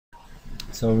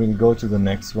So we'll go to the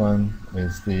next one,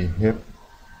 is the hip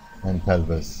and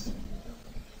pelvis.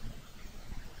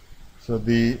 So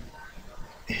the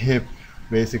hip,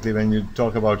 basically when you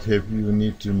talk about hip, you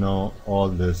need to know all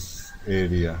this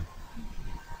area.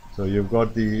 So you've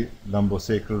got the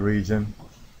lumbosacral region,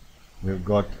 you've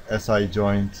got SI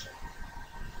joint,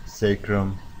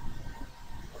 sacrum,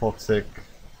 coccyx,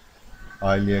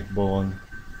 iliac bone,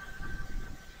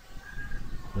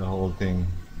 the whole thing,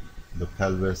 the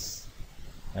pelvis,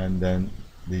 and then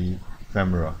the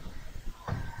femora.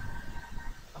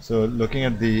 So looking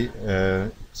at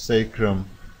the sacrum,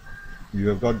 you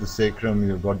have got the sacrum,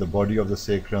 you've got the body of the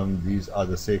sacrum, these are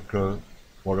the sacral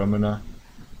foramina,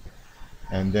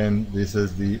 and then this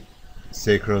is the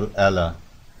sacral ala.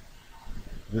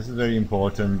 This is very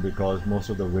important because most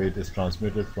of the weight is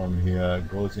transmitted from here,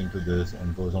 goes into this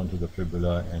and goes onto the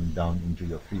fibula and down into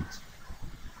your feet.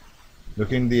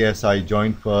 Looking at the SI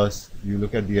joint first, you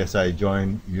look at the SI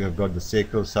joint, you have got the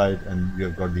sacral side and you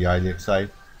have got the iliac side.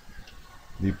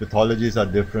 The pathologies are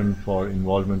different for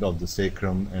involvement of the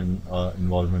sacrum and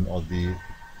involvement of the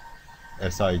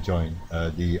SI joint,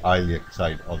 the iliac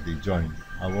side of the joint.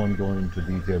 I won't go into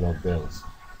detail of those,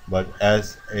 but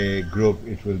as a group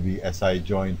it will be SI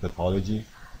joint pathology.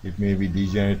 It may be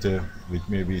degenerative, which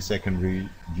may be secondary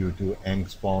due to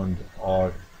Eng-Spond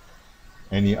or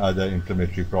any other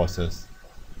inflammatory process.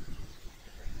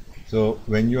 So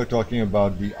when you are talking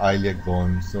about the iliac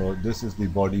bone, so this is the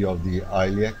body of the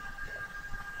iliac,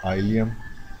 ilium.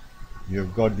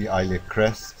 You've got the iliac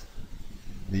crest,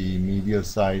 the medial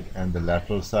side and the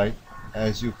lateral side.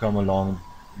 As you come along,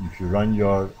 if you run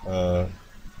your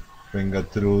finger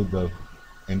through, the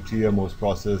anterior-most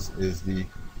process is the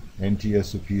anterior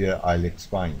superior iliac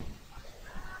spine.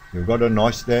 You've got a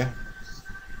notch there,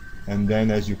 and then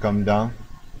as you come down,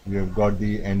 you've got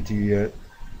the anterior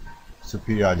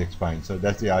superior iliac spine. So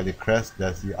that's the iliac crest,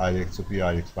 that's the iliac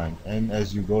superior iliac spine. And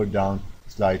as you go down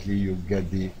slightly, you get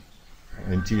the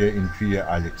anterior inferior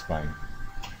iliac spine.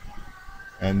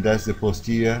 And that's the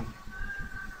posterior.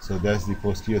 So that's the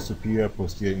posterior superior,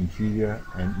 posterior inferior,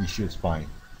 and ischial spine.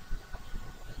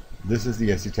 This is the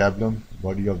acetabulum,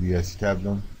 body of the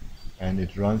acetabulum, and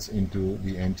it runs into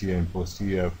the anterior and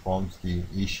posterior, forms the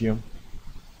ischium,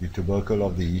 the tubercle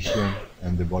of the ischium,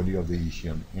 and the body of the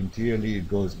ischium. Anteriorly, it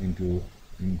goes into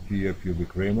inferior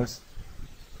pubic ramus.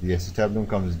 The acetabulum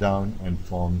comes down and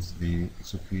forms the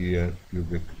superior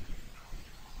pubic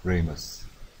ramus.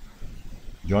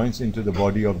 Joins into the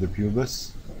body of the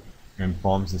pubis and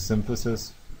forms the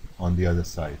symphysis on the other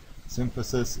side.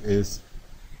 Symphysis is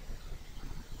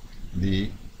the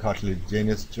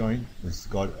cartilaginous joint. It's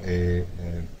got a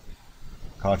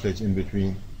cartilage in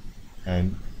between,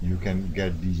 and you can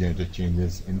get degenerative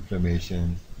changes,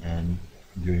 inflammation, and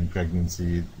during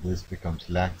pregnancy this becomes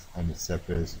lax and it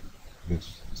separates with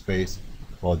space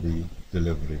for the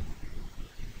delivery.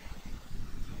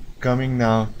 Coming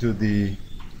now to the,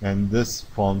 and this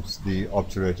forms the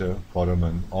obturator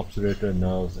foramen. Obturator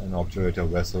nerves and obturator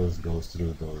vessels goes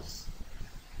through those.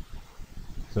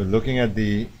 So looking at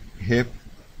the hip,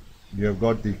 you have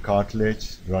got the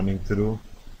cartilage running through,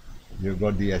 you've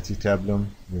got the acetabulum,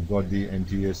 you've got the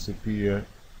anterior superior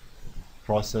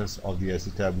process of the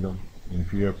acetabulum,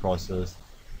 inferior process,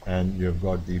 and you've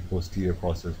got the posterior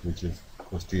process, which is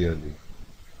posteriorly.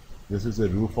 This is the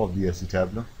roof of the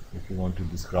acetabulum, if you want to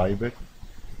describe it.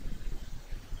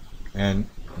 And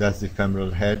that's the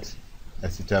femoral head,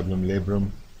 acetabulum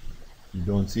labrum. You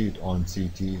don't see it on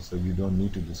CT, so you don't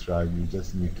need to describe, you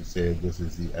just need to say this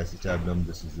is the acetabulum,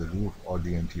 this is the roof or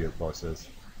the anterior process.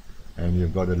 And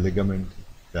you've got a ligament,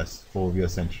 that's fovea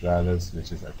centralis,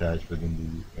 which is attached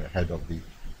within the head of the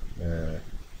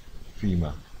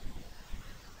femur.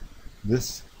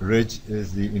 This ridge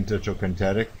is the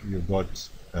intertrochanteric. You've got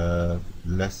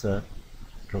lesser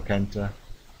trochanter,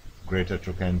 greater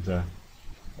trochanter,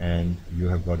 and you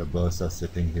have got a bursa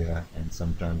sitting here. And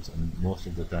sometimes, and most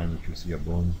of the time, if you see a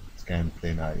bone scan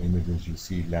planar images, you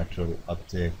see lateral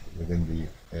uptake within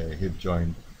the hip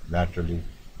joint laterally,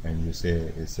 and you say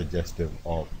is suggestive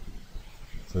of.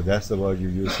 So that's the word you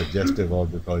use, suggestive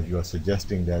of, because you are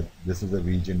suggesting that this is a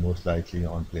region most likely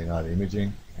on planar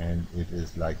imaging, and it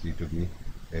is likely to be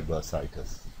a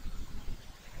bursitis.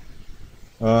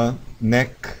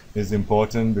 Neck is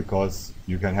important because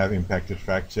you can have impacted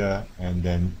fracture, and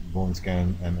then bone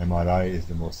scan and MRI is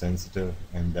the most sensitive,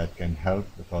 and that can help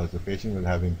because the patient will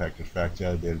have impacted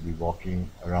fracture, they'll be walking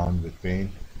around with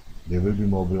pain, they will be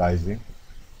mobilizing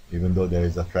even though there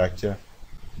is a fracture,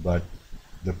 but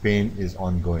the pain is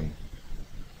ongoing,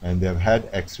 and they've had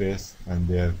x-rays and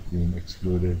they have been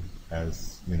excluded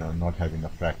as not having a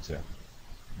fracture,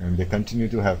 and they continue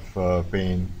to have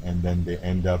pain, and then they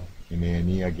end up in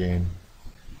A&E again,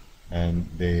 and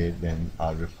they then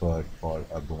are referred for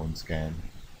a bone scan,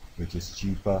 which is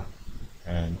cheaper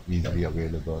and easily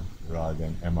available rather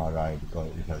than MRI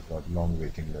because it has got long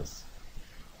waiting lists.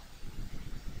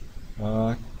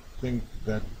 I think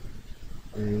that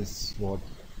is what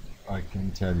I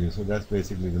can tell you. So that's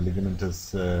basically the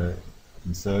ligamentous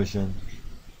insertion,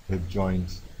 hip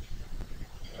joints.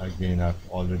 Again, I've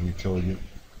already told you.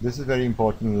 This is a very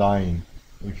important line.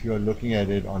 If you are looking at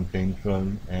it on plain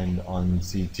film and on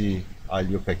CT,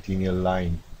 iliopectineal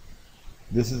line,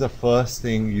 this is the first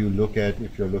thing you look at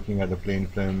if you're looking at a plain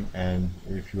film and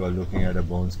if you are looking at a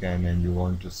bone scan and you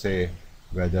want to say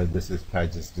whether this is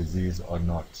Paget's disease or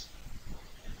not.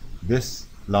 This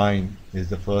line is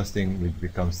the first thing which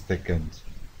becomes thickened.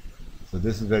 So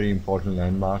this is a very important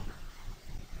landmark,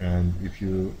 and if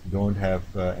you don't have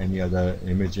any other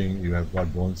imaging, you have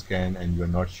got bone scan and you're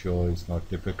not sure, it's not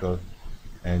typical,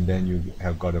 and then you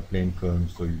have got a plain film,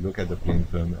 so you look at the plain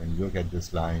film and you look at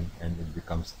this line and it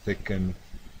becomes thickened.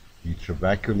 The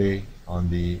trabeculae on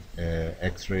the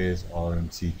x-rays or on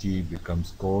CT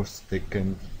becomes coarse,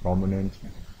 thickened, prominent,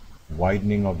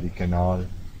 widening of the canal,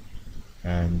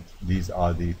 and these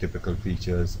are the typical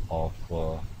features of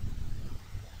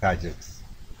Paget's.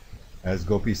 As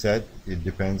Gopi said, it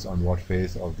depends on what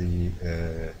phase of the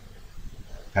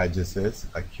Paget's is,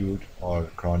 acute or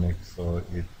chronic, so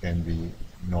it can be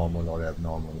normal or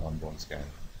abnormal on bone scan.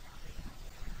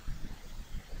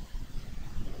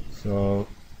 So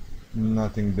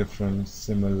nothing different,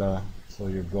 similar. So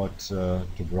you've got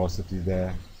tuberosity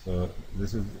there. So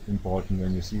this is important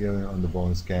when you see on the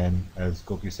bone scan, as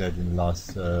Gopi said in the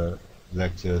last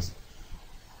lectures.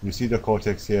 You see the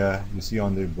cortex here, you see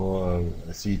on the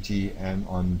CT and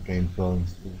on plain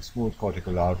films, smooth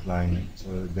cortical outline,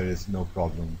 so there is no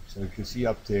problem. So if you see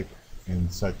uptake in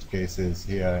such cases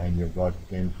here and you've got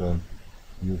plain film,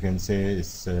 you can say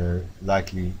it's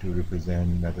likely to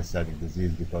represent metastatic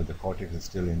disease because the cortex is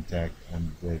still intact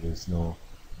and there is no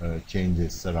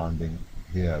changes surrounding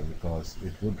here, because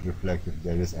it would reflect if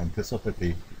there is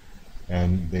enthesopathy,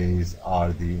 and these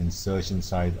are the insertion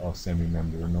site of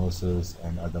semimembranosus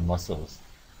and other muscles,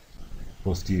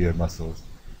 posterior muscles.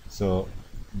 So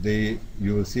you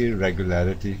will see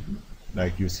irregularity,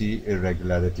 like you see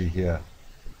irregularity here.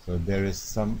 So there is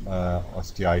some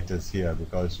osteitis here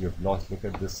because you've lost. Look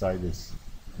at this side, is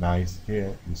nice.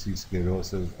 Here you see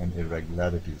sclerosis and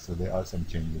irregularity. So there are some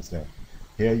changes there.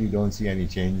 Here you don't see any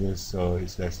changes, so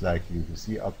it's less likely to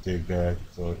see uptake there.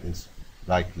 So it's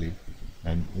likely,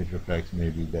 and it reflects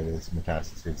maybe there is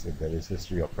metastasis if there is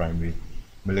history of primary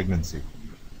malignancy.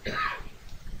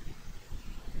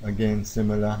 Again,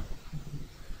 similar.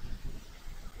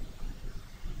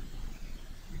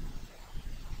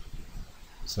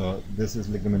 So this is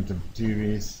ligamentum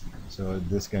teres, so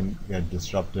this can get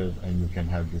disrupted and you can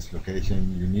have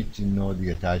dislocation. You need to know the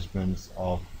attachments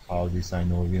of how the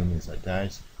synovium is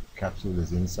attached. Capsule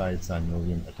is inside,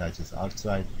 synovium attaches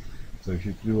outside. So if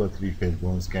you do a 3-phase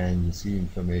bone scan, you see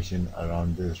inflammation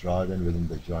around this rather than within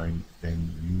the joint,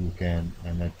 then you can,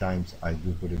 and at times I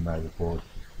do put in my report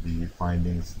the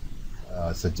findings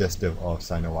suggestive of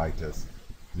synovitis.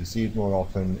 You see it more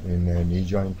often in a knee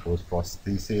joint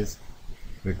post-prosthesis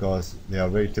because they are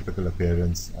very typical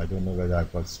appearance. I don't know whether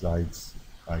I've got slides.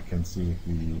 I can see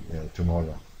if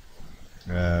tomorrow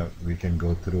we can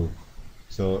go through.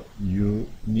 So you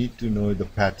need to know the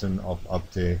pattern of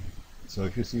uptake. So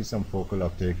if you see some focal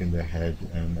uptake in the head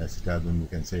and acetabulum, you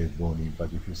can say it's bony.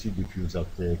 But if you see diffuse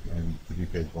uptake and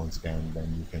 3-phase bone scan,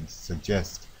 then you can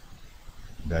suggest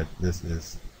that this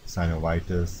is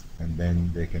synovitis, and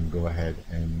then they can go ahead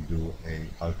and do a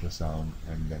ultrasound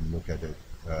and then look at it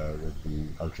with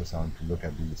the ultrasound to look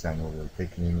at the synovial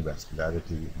thickening,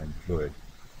 vascularity, and fluid.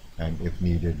 And if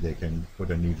needed, they can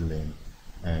put a needle in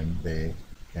and they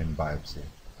can biopsy.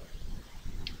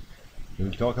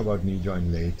 We'll talk about knee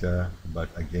joint later, but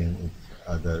again,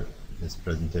 this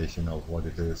presentation of what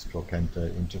it is: trochanter,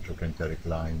 intertrochanteric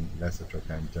line, lesser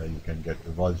trochanter. You can get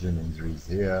avulsion injuries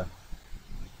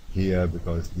here,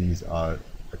 because these are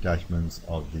attachments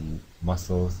of the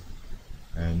muscles.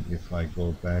 And if I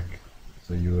go back,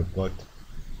 so you have got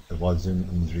avulsion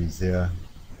injuries here,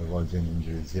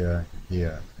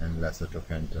 here, and lesser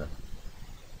trochanter.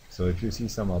 So if you see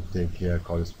some uptake here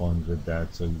correspond with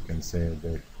that, so you can say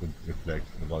that it could reflect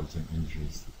avulsion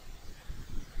injuries.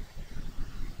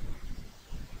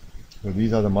 So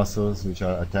these are the muscles which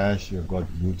are attached. You've got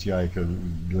glutea. If you're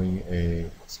doing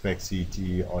a spect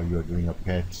CT or you're doing a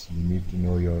PET, you need to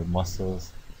know your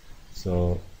muscles.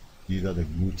 So these are the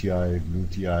gluteus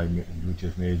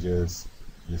majors,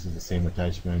 This is the same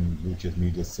attachment. Gluteus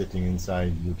medius sitting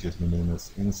inside, gluteus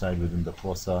minimus inside within the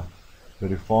fossa.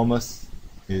 Piriformis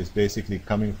is basically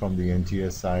coming from the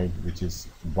anterior side, which is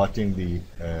butting the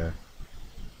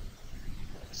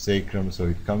sacrum. So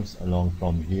it comes along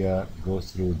from here,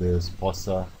 goes through this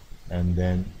fossa, and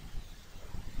then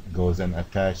goes and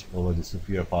attach over the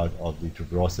superior part of the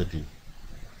tuberosity.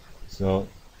 So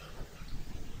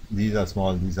these are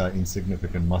small, these are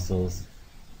insignificant muscles.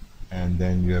 And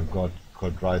then you have got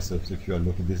quadriceps. If you are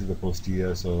looking, this is the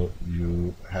posterior, so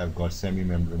you have got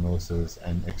semimembranosus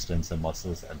and extensor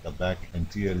muscles at the back.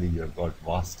 Anteriorly, you have got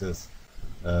vastus,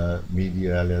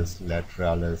 medialis,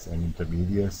 lateralis, and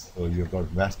intermedius. So you've got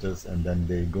vastus, and then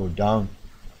they go down,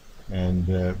 and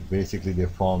basically they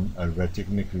form a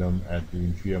reticulum at the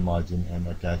inferior margin and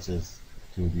attaches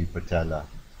to the patella.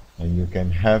 And you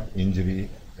can have injury,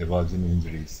 avulsion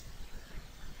injuries.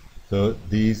 So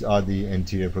these are the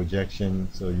anterior projection.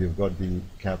 So you've got the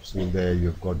capsule there,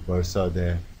 you've got bursa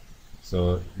there.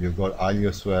 So you've got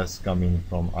iliopsoas coming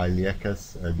from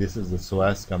iliacus. This is the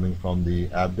psoas coming from the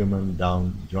abdomen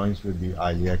down, joins with the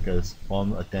iliacus,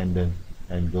 form a tendon,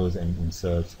 and goes and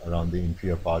inserts around the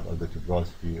inferior part of the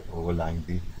tuberosity overlying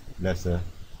the lesser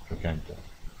trochanter.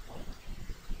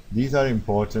 These are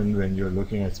important when you're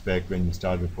looking at spect, when you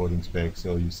start reporting spect.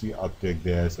 So you see uptake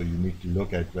there, so you need to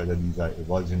look at whether these are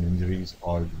avulsion injuries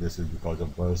or this is because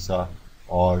of bursa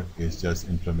or it's just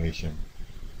inflammation.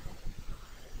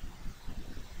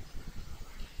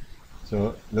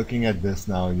 So looking at this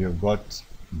now, you've got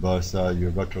bursa,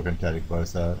 you've got trochanteric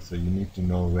bursa, so you need to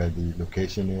know where the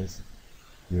location is.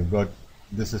 You've got,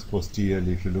 this is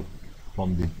posteriorly, if you look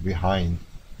from the behind,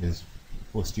 is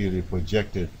posteriorly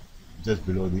projected just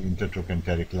below the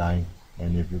intertrochanteric line,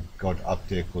 and if you've got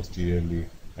uptake posteriorly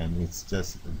and it's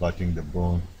just butting the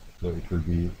bone, so it will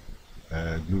be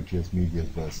gluteus medius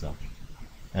bursa.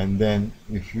 And then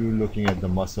if you're looking at the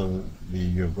muscle,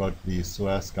 you've got the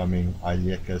psoas coming,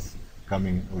 iliacus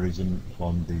coming origin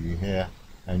from the hair,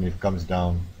 and it comes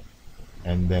down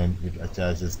and then it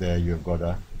attaches there, you've got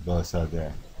a bursa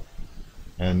there.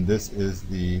 And this is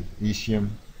the ischium,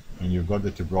 and you've got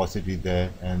the tuberosity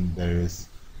there, and there is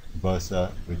bursa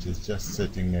which is just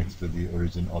sitting next to the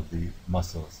origin of the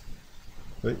muscles.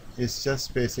 But it's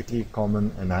just basically common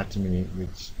anatomy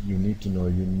which you need to know.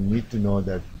 You need to know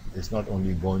that it's not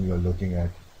only bone you're looking at.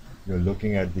 You're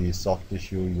looking at the soft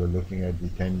tissue, you're looking at the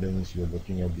tendons, you're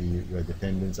looking at the where the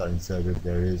tendons are inserted.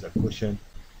 There is a cushion.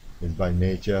 It's by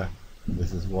nature.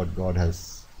 This is what God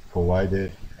has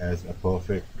provided as a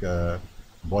perfect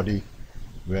body,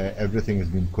 where everything has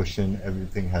been cushioned,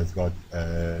 everything has got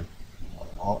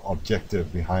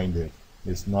objective behind it.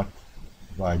 It's not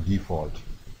by default.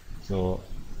 So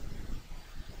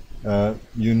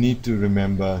you need to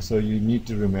remember,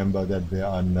 that there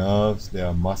are nerves, there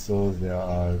are muscles, there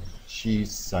are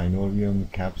sheaths,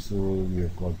 synovium, capsule,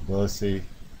 you've got bursae,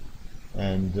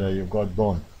 and you've got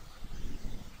bone.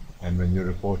 And when you're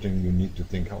reporting, you need to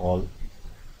think all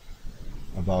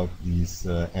about these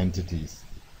entities.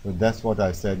 So that's what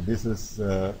I said. This is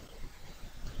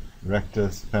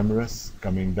rectus femoris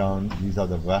coming down. These are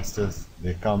the vastus.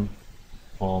 They come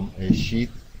from a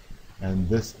sheath, and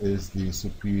this is the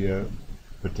superior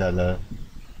patellar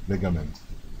ligament,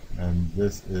 and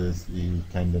this is the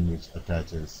tendon which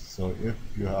attaches. So if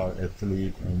you are an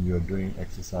athlete and you're doing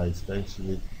exercise,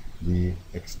 especially the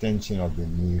extension of the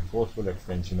knee, forceful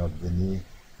extension of the knee,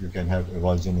 you can have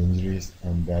avulsion injuries,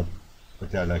 and that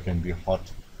patella can be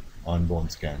hot on bone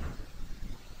scan.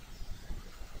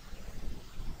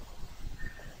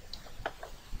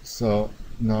 So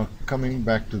now coming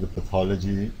back to the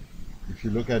pathology, if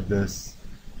you look at this,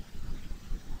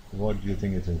 what do you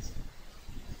think it is?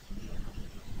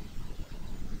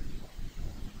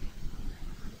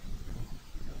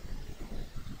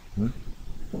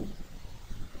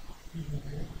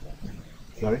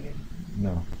 Sorry?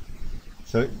 No.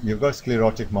 So you've got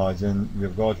sclerotic margin,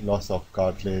 you've got loss of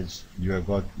cartilage, you've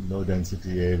got low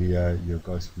density area, you've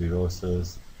got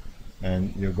sclerosis,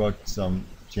 and you've got some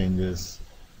changes,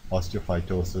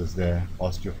 osteophytosis there.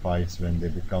 Osteophytes, when they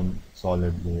become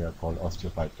solid, they are called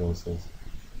osteophytosis.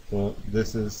 So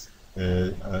this is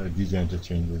degenerative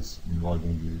changes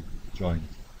involving the joint.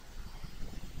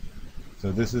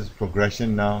 So this is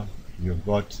progression now. You've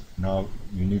got, now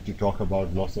you need to talk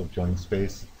about loss of joint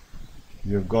space.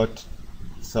 You've got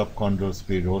subchondral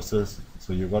sclerosis.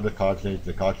 So you've got the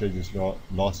cartilage is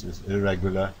lost, is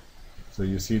irregular. So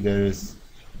you see there is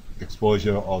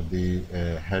exposure of the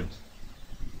head,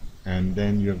 and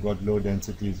then you've got low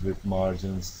densities with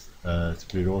margins,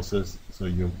 sclerosis.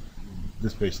 So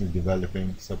this patient is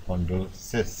developing subchondral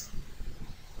cysts.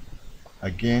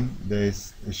 Again,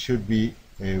 it should be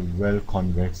a well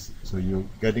convex, so you're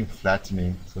getting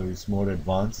flattening, so it's more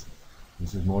advanced.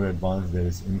 This is more advanced. There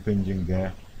is impinging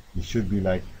there. It should be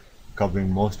like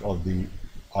covering most of the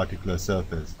articular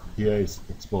surface. Here it's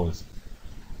exposed.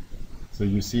 So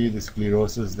you see the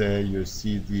sclerosis there, you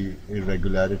see the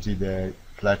irregularity there,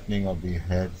 flattening of the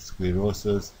head,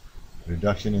 sclerosis,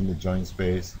 reduction in the joint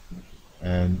space,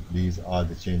 and these are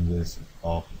the changes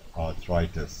of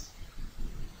arthritis.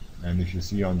 And if you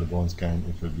see on the bone scan,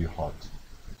 it will be hot.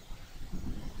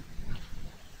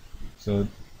 So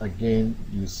again,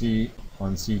 you see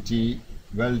on CT,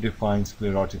 well-defined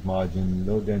sclerotic margin,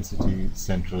 low density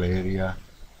central area.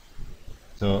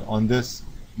 So on this,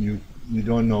 you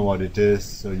don't know what it is,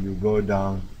 so you go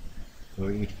down, so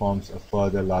it forms a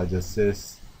further larger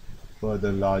cyst,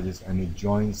 further larger, and it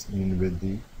joins in with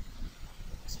the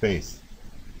space.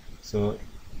 So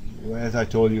as I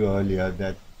told you earlier,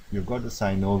 that you've got the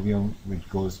synovium which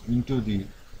goes into the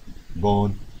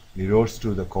bone, erodes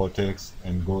through the cortex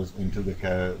and goes into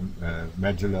the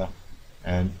medulla,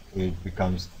 and it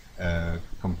becomes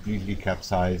completely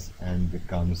capsized and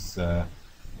becomes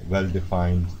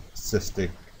well-defined cystic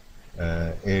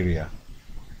area.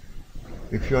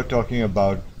 If you're talking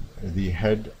about the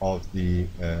head of the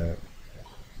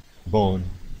bone,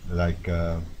 like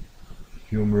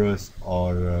humerus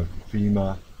or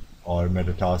femur or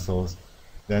metatarsals,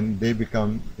 then they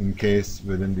become encased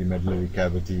within the medullary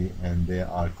cavity, and they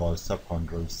are called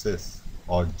subchondral cysts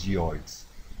or geoids.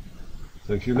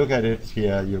 So if you look at it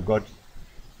here, you've got,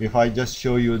 if I just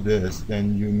show you this,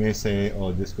 then you may say,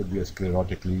 oh, this could be a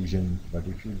sclerotic lesion. But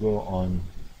if you go on,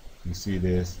 you see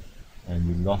this, and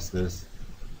you lost this.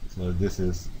 So this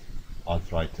is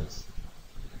arthritis.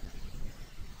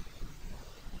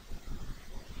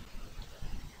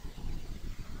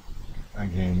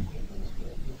 Again,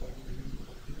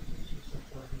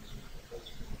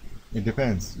 it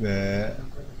depends.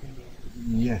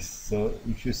 Yes, so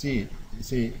if you see,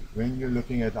 when you're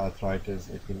looking at arthritis,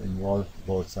 it will involve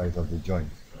both sides of the joint.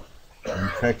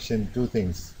 Infection, two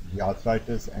things, the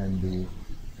arthritis and the,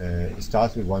 it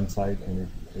starts with one side and it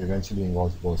eventually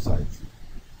involves both sides.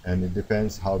 And it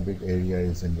depends how big area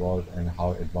is involved and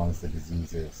how advanced the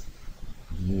disease is.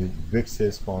 The big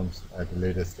cyst forms at a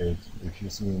later stage. If you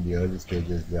see in the early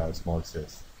stages, they are small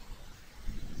cysts.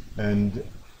 And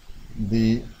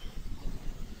the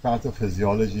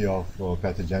pathophysiology of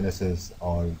pathogenesis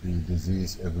or the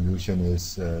disease evolution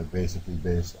is basically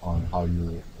based on how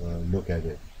you look at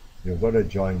it. You've got a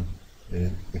joint.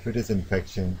 If it is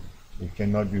infection, it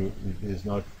cannot be, it is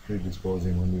not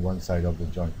predisposing only one side of the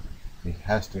joint. It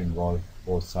has to involve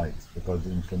both sides, because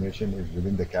the inflammation is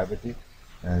within the cavity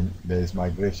and there is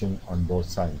migration on both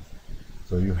sides.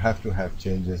 So you have to have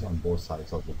changes on both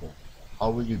sides of the bone.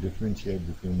 How will you differentiate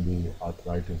between the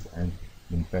arthritis and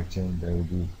infection? There will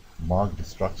be marked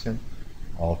destruction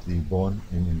of the bone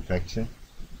in infection,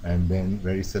 and then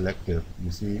very selective.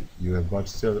 You see, you have got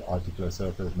still articular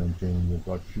surface maintained, you've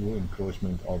got few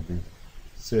encroachment of the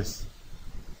cyst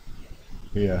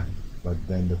here, but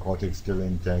then the cortex still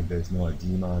intact, there is no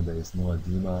edema, there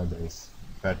is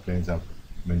fat planes are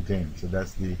maintained. So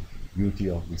that's the beauty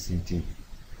of the CT.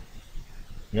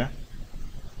 Yeah?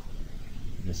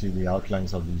 You see the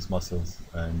outlines of these muscles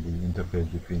and the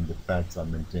interface between the fats are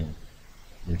maintained.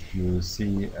 If you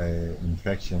see an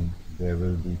infection, there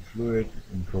will be fluid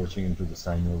encroaching into the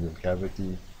synovial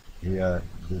cavity. Here,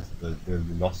 there will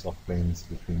be loss of planes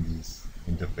between these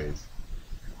interface.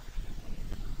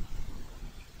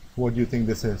 What do you think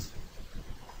this is?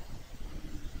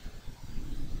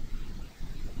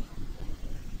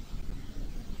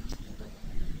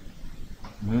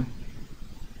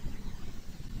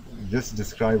 Just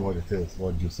describe what it is.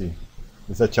 What do you see?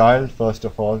 It's a child, first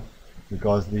of all,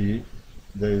 because there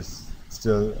is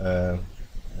still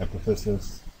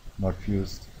epiphysis not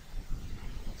fused.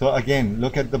 So again,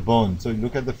 look at the bone. So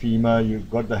look at the femur. You've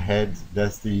got the head.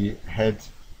 That's the head.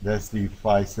 That's the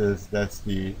physis. That's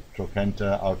the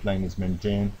trochanter. Outline is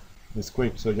maintained. It's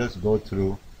quick. So just go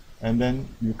through, and then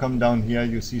you come down here.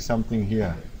 You see something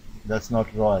here. That's not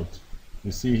right.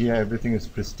 You see here everything is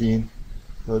pristine.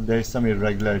 So there is some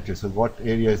irregularity. So what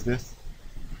area is this?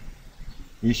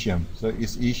 Ischium. So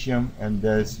it's ischium, and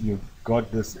you've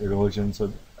got this erosion.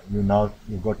 So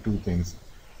you've got two things.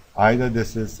 Either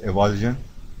this is avulsion,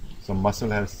 so muscle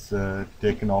has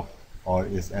taken off, or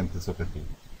is enthesopathy.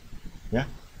 Yeah,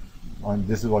 and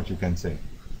this is what you can say.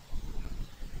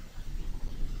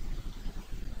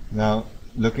 Now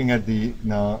looking at the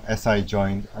SI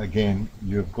joint, again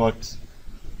you've got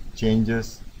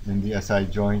changes in the SI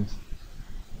joint.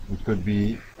 It could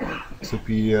be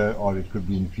superior or it could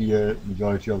be inferior.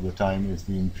 Majority of the time is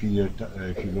the inferior.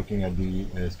 If you're looking at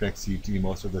the spect CT,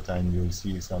 most of the time you'll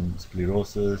see some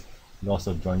sclerosis, loss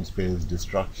of joint space,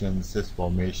 destruction, cyst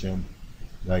formation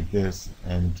like this,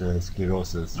 and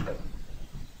sclerosis.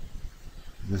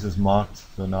 This is marked.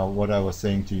 So now what I was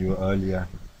saying to you earlier,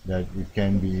 that it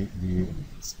can be the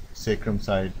sacrum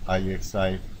side, iliac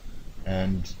side,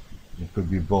 and it could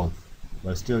be both.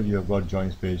 But still you've got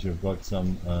joint space, you've got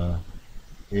some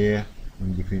air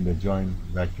in between the joint,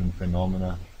 vacuum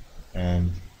phenomena,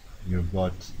 and you've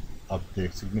got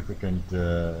uptake, significant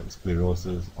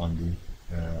sclerosis on the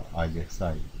iliac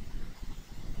side.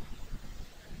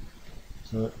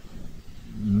 So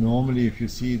normally if you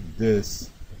see this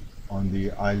on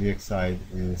the iliac side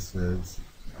is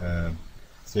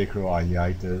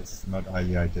sacroiliitis, not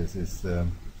iliitis, it's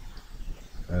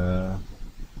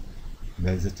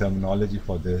there's a terminology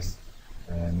for this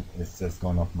and it's just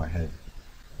gone off my head,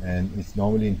 and it's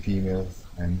normally in females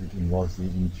and it involves the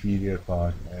inferior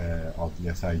part of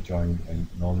the SI joint and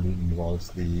normally involves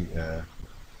the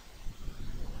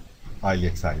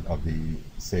iliac side of the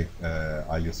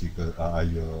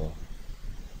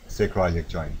sacroiliac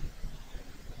joint.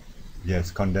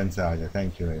 Yes, condenser ilia,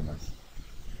 thank you very much.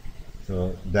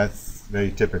 So that's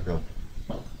very typical.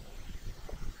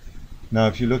 Now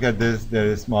if you look at this, there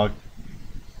is marked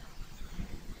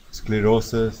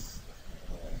sclerosis.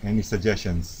 Any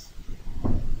suggestions?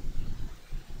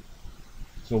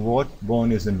 So what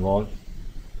bone is involved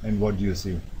and what do you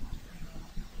see?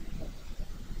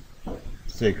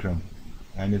 Sacrum,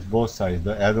 and it's both sides.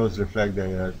 The arrows reflect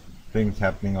there are things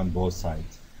happening on both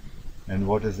sides. And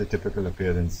what is the typical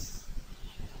appearance?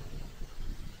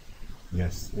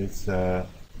 Yes, it's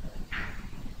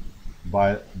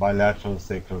bilateral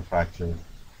sacral fracture,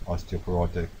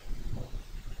 osteoporotic.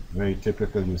 Very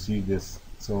typical, you see this.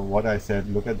 So what I said,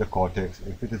 look at the cortex.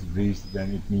 If it is breached,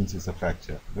 then it means it's a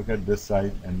fracture. Look at this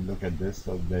side and look at this.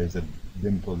 So there is a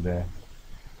dimple there.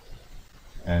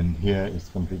 And here it's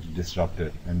completely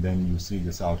disrupted. And then you see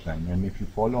this outline. And if you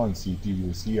follow on CT,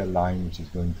 you see a line which is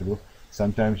going through.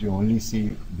 Sometimes you only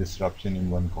see disruption in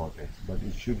one cortex, but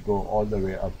it should go all the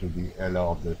way up to the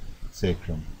ala of the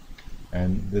sacrum.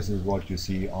 And this is what you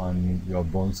see on your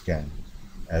bone scan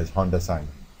as Honda sign.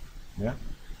 Yeah.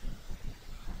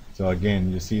 So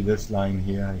again, you see this line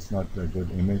here, it's not a good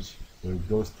image. So it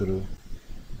goes through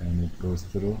and it goes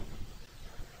through.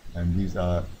 And these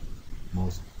are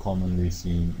most commonly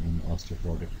seen in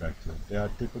osteoporotic fractures. There are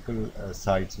typical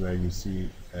sites where you see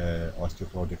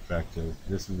osteoporotic fractures.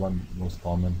 This is one most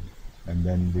common, and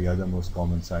then the other most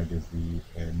common site is the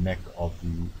neck of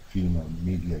the femur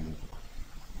medially.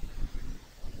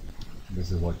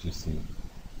 This is what you see.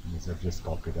 This I've just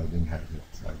copied. I didn't have it,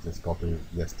 so I just copied it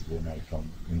yesterday night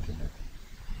from internet.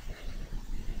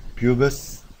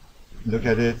 Pubis. Look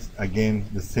at it again.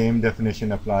 The same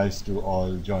definition applies to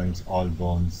all joints, all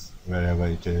bones, wherever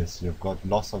it is. You've got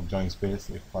loss of joint space.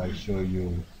 If I show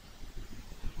you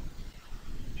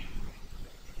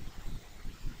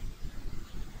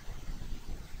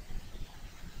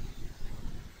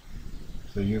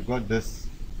so you've got this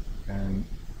and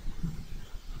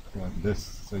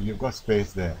this, so you've got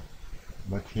space there,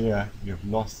 but here you've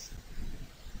lost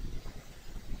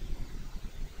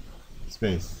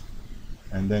space,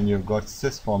 and then you've got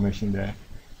cyst formation there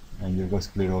and you've got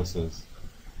sclerosis.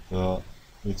 So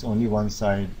it's only one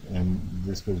side, and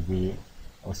this could be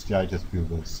osteitis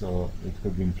pubis. So it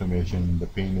could be inflammation, the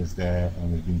pain is there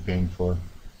and it's been painful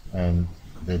and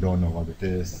they don't know what it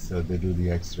is. So they do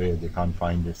the x-ray, they can't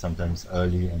find it sometimes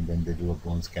early, and then they do a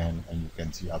bone scan and you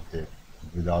can see uptake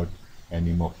without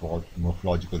any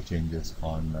morphological changes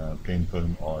on plain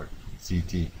film or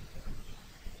CT.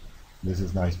 This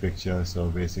is nice picture. So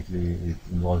basically it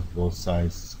involves both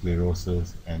sides,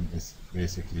 sclerosis, and is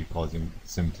basically causing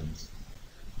symptoms.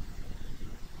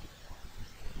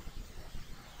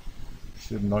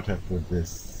 Should not have put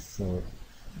this. So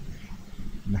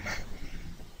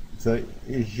so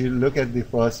if you look at the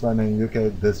first one and you look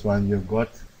at this one, you've got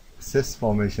cyst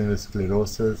formation with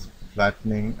sclerosis,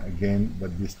 flattening again,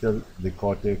 but the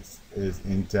cortex is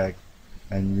intact,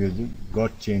 and you've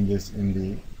got changes in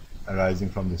the arising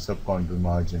from the subchondral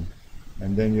margin,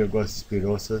 and then you've got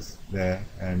sclerosis there.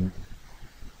 And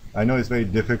I know it's very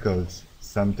difficult,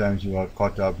 sometimes you are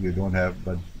caught up, you don't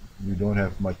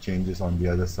have much changes on the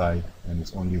other side, and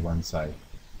it's only one side.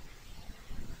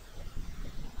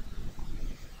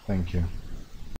 Thank you.